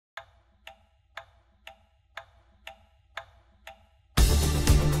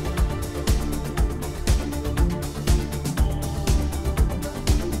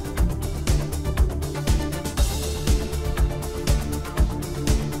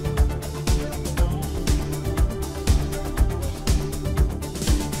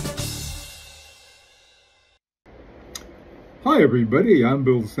Hi everybody, I'm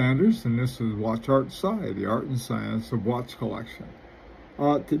Bill Sanders and this is Watch Art Sci, the art and science of watch collection.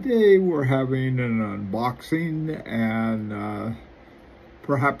 Today we're having an unboxing and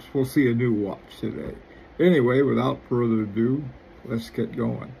perhaps we'll see a new watch today. Anyway, without further ado, let's get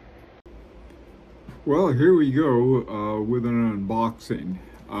going. Well, here we go with an unboxing.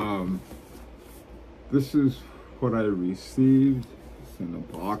 This is what I received. It's in a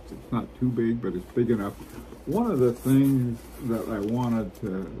box. It's not too big, but it's big enough. One of the things that I wanted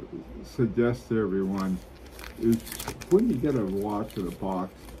to suggest to everyone is when you get a watch in a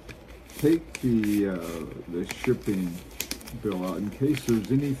box, take the shipping bill out in case there's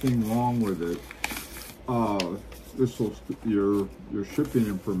anything wrong with it. This will your shipping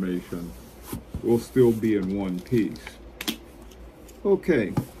information will still be in one piece.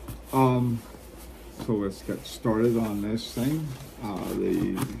 Okay, so let's get started on this thing.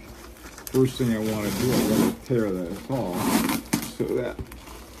 The first thing I want to do, I want to tear this off so that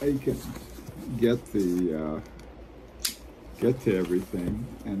I can get to everything.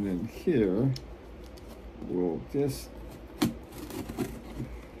 And then here, we'll just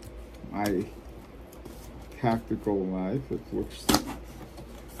my tactical knife. It looks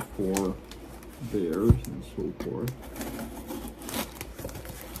for bears and so forth.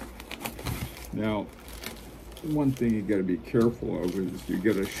 Now, one thing you got to be careful of is you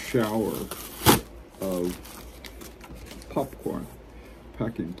get a shower of popcorn,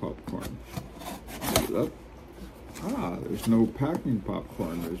 packing popcorn. There's no packing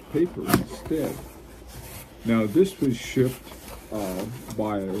popcorn, there's paper instead. Now this was shipped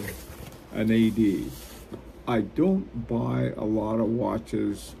by an AD. I don't buy a lot of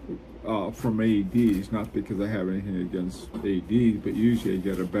watches from ADs, not because I have anything against ADs, but usually I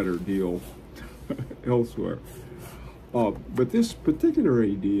get a better deal elsewhere. But this particular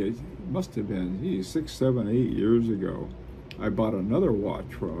AD, it must have been 6, 7, 8 years ago. I bought another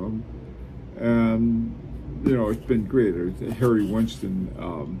watch from him, and you know, it's been great. It's a Harry Winston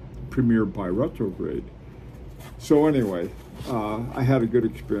premiered by Retrograde. So anyway, I had a good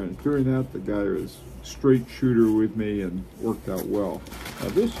experience doing that. The guy was straight shooter with me and worked out well. Now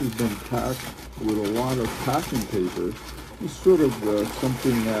this has been packed with a lot of packing paper. It's sort of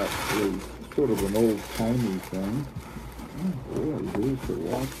something that is sort of an old-timey thing. Oh boy, here's the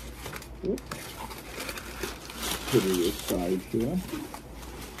watch. Whoops. Put it aside here.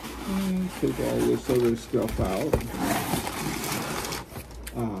 And take all this other stuff out.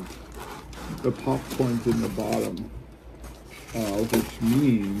 The popcorn's in the bottom, which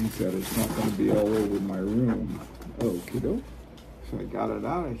means that it's not going to be all over my room. Okie doke. So I got it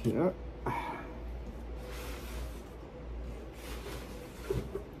out of here.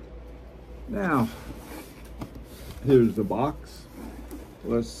 Now, here's the box.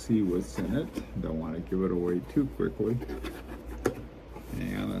 Let's see what's in it. Don't want to give it away too quickly.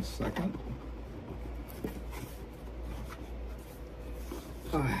 Hang on a second.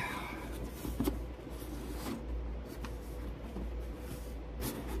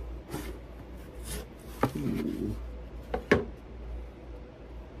 Ooh.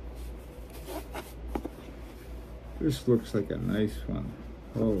 This looks like a nice one.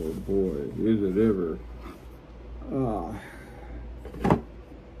 Oh boy, is it ever.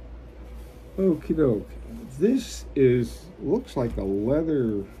 Okie doke. This looks like a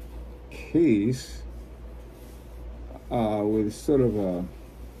leather case with sort of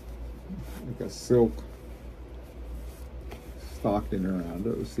like a silk stocking around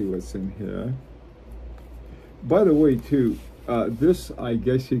it. Let's see what's in here. By the way, too, this I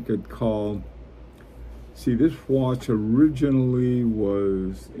guess you could call. See, this watch originally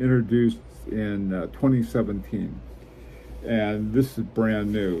was introduced in 2017, and this is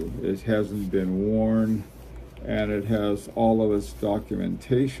brand new. It hasn't been worn, and it has all of its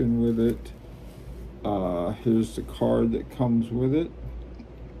documentation with it. Here's the card that comes with it,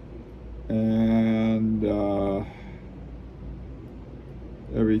 and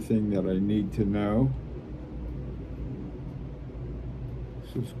everything that I need to know.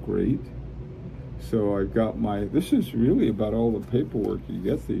 This is great. So I've got this is really about all the paperwork you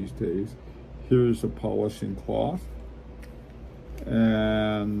get these days. Here's a polishing cloth.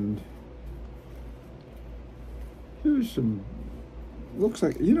 And here's some, looks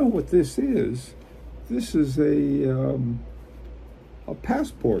like, you know what this is? This is a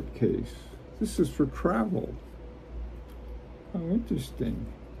passport case. This is for travel. How interesting.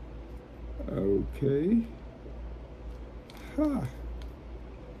 Okay. Huh.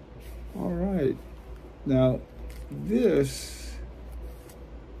 All right. Now, this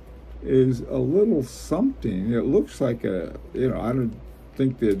is a little something. It looks like a, you know, I don't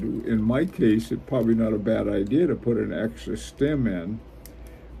think that in my case, it's probably not a bad idea to put an extra stem in.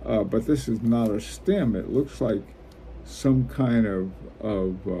 But this is not a stem. It looks like some kind of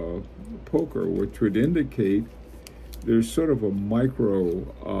poker, which would indicate there's sort of a micro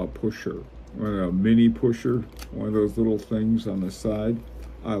pusher, a mini pusher, one of those little things on the side.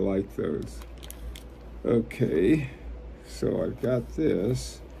 I like those. Okay, so I've got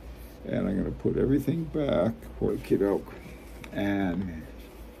this, and I'm going to put everything back, kiddo, and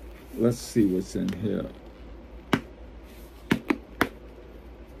let's see what's in here.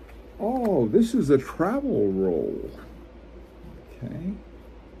 Oh, this is a travel roll. Okay.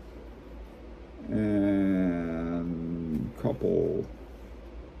 And a couple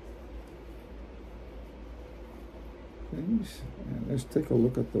things. And let's take a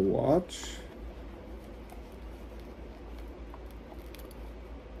look at the watch.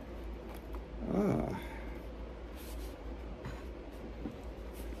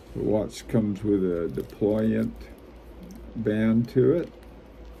 The watch comes with a deployant band to it.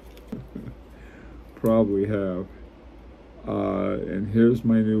 Probably have. And here's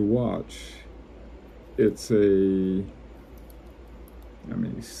my new watch. It's a, let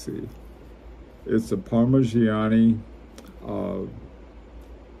me see. It's a Parmigiani.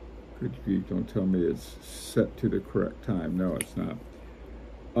 Good grief, don't tell me it's set to the correct time. No, it's not.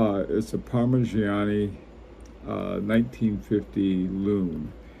 It's a Parmigiani 1950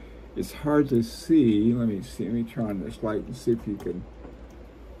 Loon. It's hard to see. Let me see. Let me turn on this light and see if you can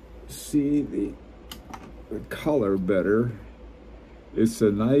see the color better. It's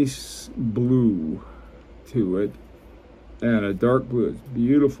a nice blue to it, and a dark blue. It's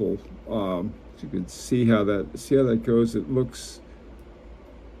beautiful. You can see how that goes. It looks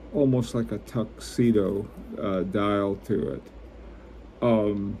almost like a tuxedo dial to it.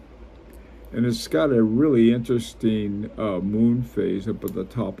 And it's got a really interesting moon phase up at the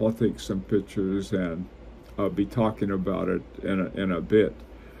top. I'll take some pictures and I'll be talking about it in a bit.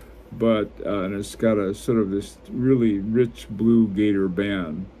 But and it's got a sort of this really rich blue gator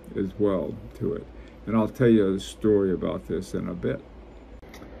band as well to it. And I'll tell you a story about this in a bit.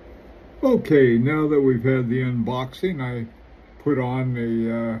 Okay, now that we've had the unboxing, I put on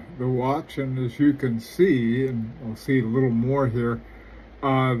the watch, and as you can see, and I'll see a little more here,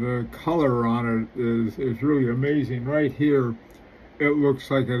 the color on it is really amazing. Right here, it looks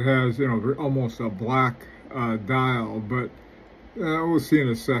like it has, you know, almost a black dial, but we'll see in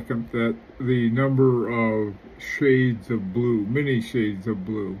a second that the number of shades of blue, many shades of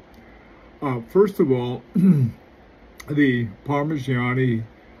blue. First of all, the Parmigiani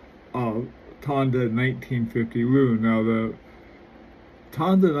Tonda 1950 Loon. Now, the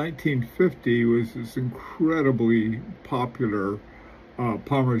Tonda 1950 was this incredibly popular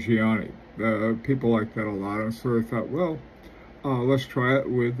Parmigiani. People like that a lot, and so I thought, well, let's try it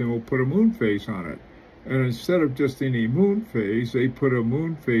with, and we'll put a moon phase on it. And instead of just any moon phase, they put a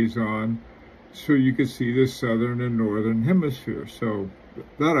moon phase on so you could see the southern and northern hemisphere. So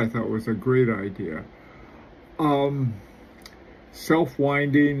that I thought was a great idea.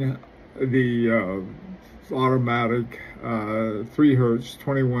 Self-winding, the automatic 3 hertz,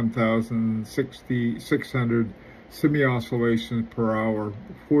 21,600 semi-oscillations per hour,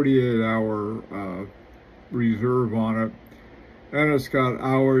 48-hour reserve on it. And it's got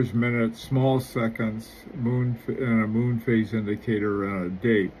hours, minutes, small seconds, and a moon phase indicator and a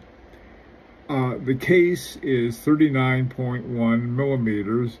date. The case is 39.1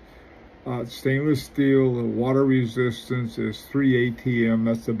 millimeters. Stainless steel. The water resistance is 3 ATM.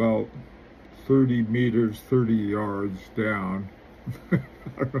 That's about 30 meters, 30 yards down. I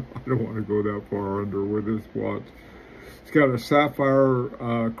don't want to go that far under with this watch. It's got a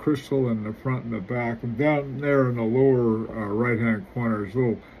sapphire crystal in the front and the back, and down there in the lower right-hand corner is a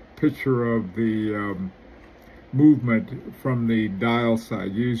little picture of the movement from the dial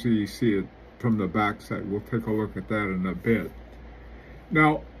side. Usually you see it from the back side. We'll take a look at that in a bit.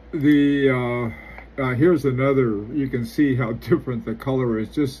 Now, here's another. You can see how different the color is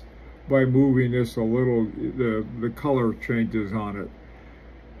just by moving this a little. The color changes on it,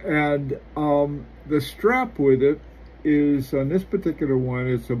 and the strap with it is, on this particular one,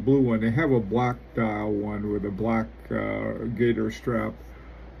 it's a blue one. They have a black dial one with a black gator strap,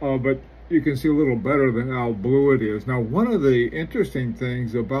 but you can see a little better than how blue it is. Now, one of the interesting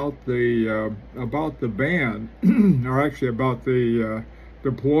things about the band, or actually about the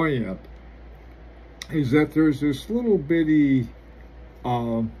deployant, is that there's this little bitty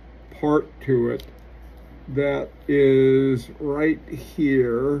part to it that is right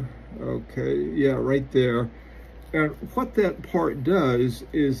here. Okay, yeah, right there. And what that part does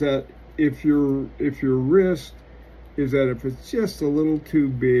is that if your wrist is that if it's just a little too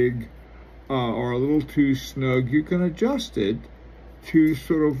big or a little too snug, you can adjust it to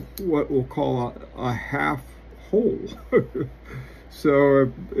sort of what we'll call a half hole.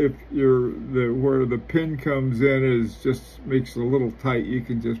 So if where the pin comes in is just makes it a little tight, you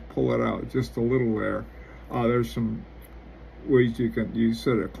can just pull it out just a little there. There's some ways you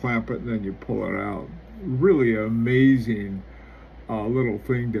sort of clamp it and then you pull it out. Really amazing little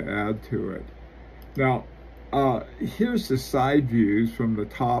thing to add to it. Now, here's the side views from the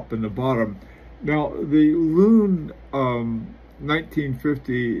top and the bottom. Now, the Loon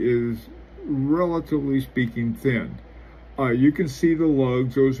 1950 is, relatively speaking, thin. You can see the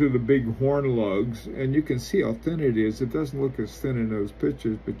lugs. Those are the big horn lugs, and you can see how thin it is. It doesn't look as thin in those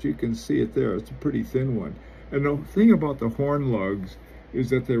pictures, but you can see it there. It's a pretty thin one. And the thing about the horn lugs is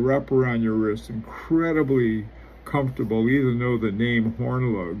that they wrap around your wrist, incredibly comfortable, even though the name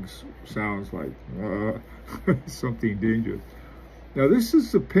horn lugs sounds like something dangerous. Now, this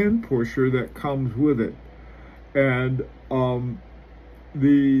is the pin pusher that comes with it. And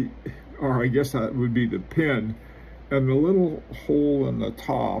or I guess that would be the pin. And the little hole in the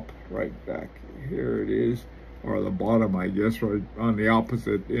top, right back here it is, or the bottom, I guess, right on the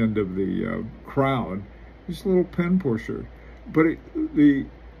opposite end of the crown, is a little pin pusher. But the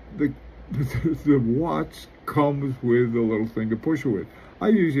watch comes with a little thing to push it with. I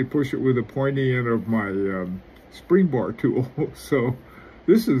usually push it with the pointy end of my spring bar tool, so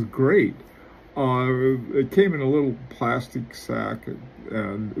this is great. It came in a little plastic sack,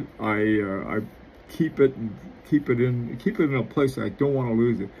 and I keep it in a place I don't want to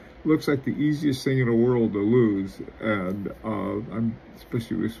lose it. It looks like the easiest thing in the world to lose, and I'm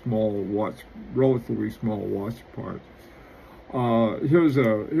especially with relatively small watch parts. Here's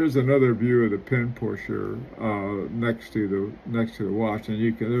another view of the pin pusher next to the watch,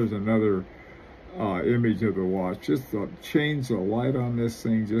 and there's another image of the watch. Just change the light on this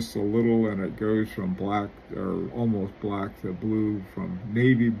thing just a little, and it goes from black or almost black to blue, from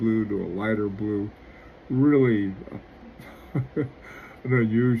navy blue to a lighter blue. Really an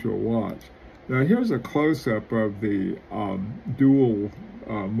unusual watch. Now here's a close-up of the dual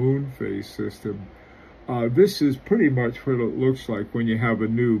moon phase system. This is pretty much what it looks like when you have a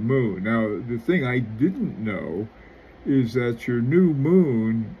new moon. Now, the thing I didn't know is that your new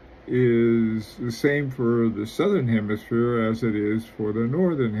moon is the same for the southern hemisphere as it is for the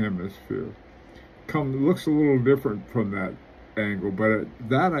northern hemisphere. Looks a little different from that angle, but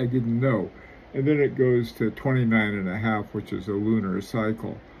that I didn't know. And then it goes to 29.5, which is a lunar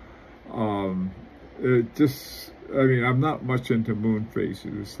cycle. I'm not much into moon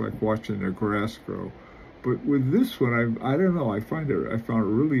phases. It's like watching the grass grow. But with this one, I don't know, I found it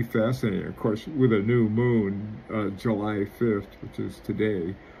really fascinating. Of course, with a new moon, July 5th, which is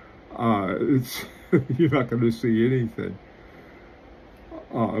today, you're not going to see anything,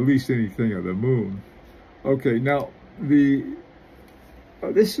 at least anything of the moon. Okay, now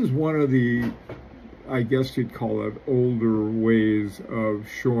this is one of the, I guess you'd call it, older ways of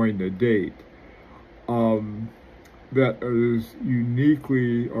showing the date. That is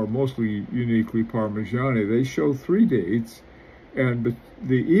uniquely, or mostly uniquely, Parmigiani. They show 3 dates, and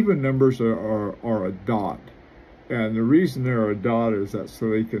the even numbers are a dot. And the reason they're a dot is that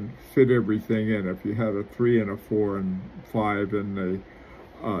so they can fit everything in. If you had a 3 and a 4 and 5 in the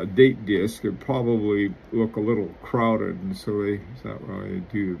date disc, it'd probably look a little crowded, and so they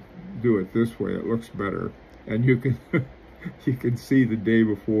do it this way. It looks better, and you can you can see the day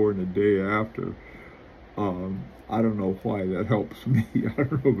before and the day after. I don't know why that helps me. I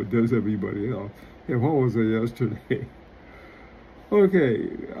don't know if it does everybody else. Yeah, what was it yesterday?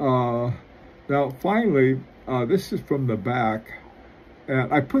 Okay, now finally, this is from the back,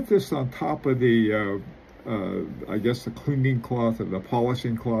 and I put this on top of the, I guess the cleaning cloth or the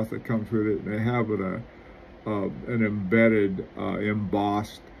polishing cloth that comes with it, and they have an embedded,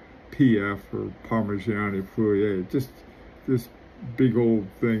 embossed PF or Parmigiani Feuillet. Just this big old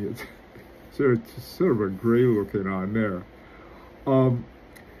thing. So it's sort of a gray looking on there.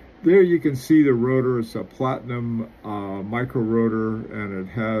 There you can see the rotor. It's a platinum micro rotor, and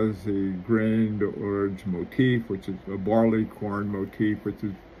it has the grained orge motif, which is a barley corn motif, which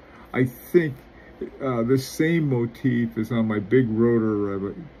is, I think, the same motif is on my big rotor. I have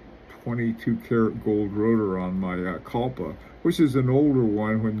a 22 karat gold rotor on my Kalpa, which is an older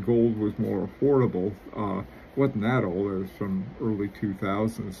one when gold was more affordable. Wasn't that old, it was from early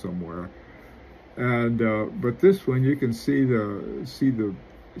 2000s somewhere. And but this one you can see the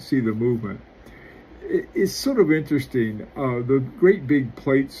movement. It's sort of interesting. The great big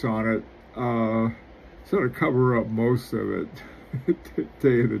plates on it sort of cover up most of it, to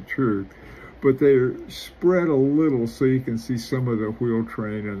tell you the truth. but they're spread a little so you can see some of the wheel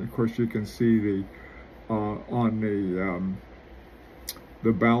train, and of course you can see the on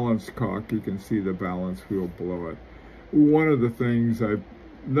the balance cock, you can see the balance wheel below it. One of the things I've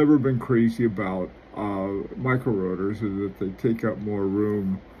never been crazy about micro rotors is that they take up more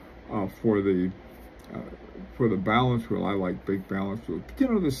room for the balance wheel. I like big balance wheels. But, you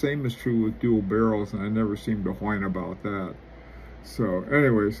know, the same is true with dual barrels, and I never seem to whine about that. So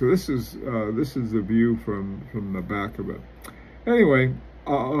anyway, so this is the view from the back of it. Anyway,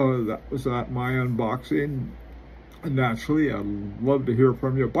 that was my unboxing. And naturally, I'd love to hear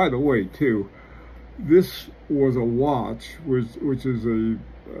from you. By the way, too, this was a watch, which is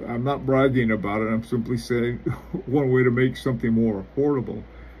I'm not bragging about it, I'm simply saying one way to make something more affordable.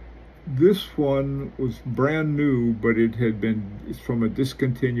 This one was brand new, but it's from a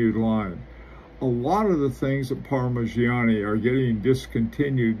discontinued line. A lot of the things at Parmigiani are getting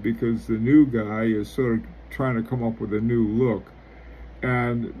discontinued because the new guy is sort of trying to come up with a new look.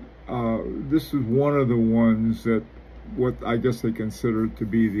 And this is one of the ones that what I guess they consider to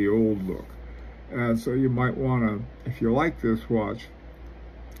be the old look. And so you might want to, if you like this watch,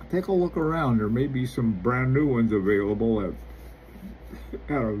 take a look around. There may be some brand new ones available at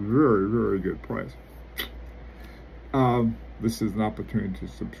a very, very good price. This is an opportunity to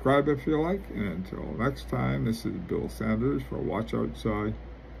subscribe if you like. And until next time, this is Bill Sanders for Watch Outside,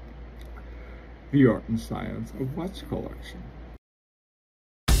 the art and science of watch collection.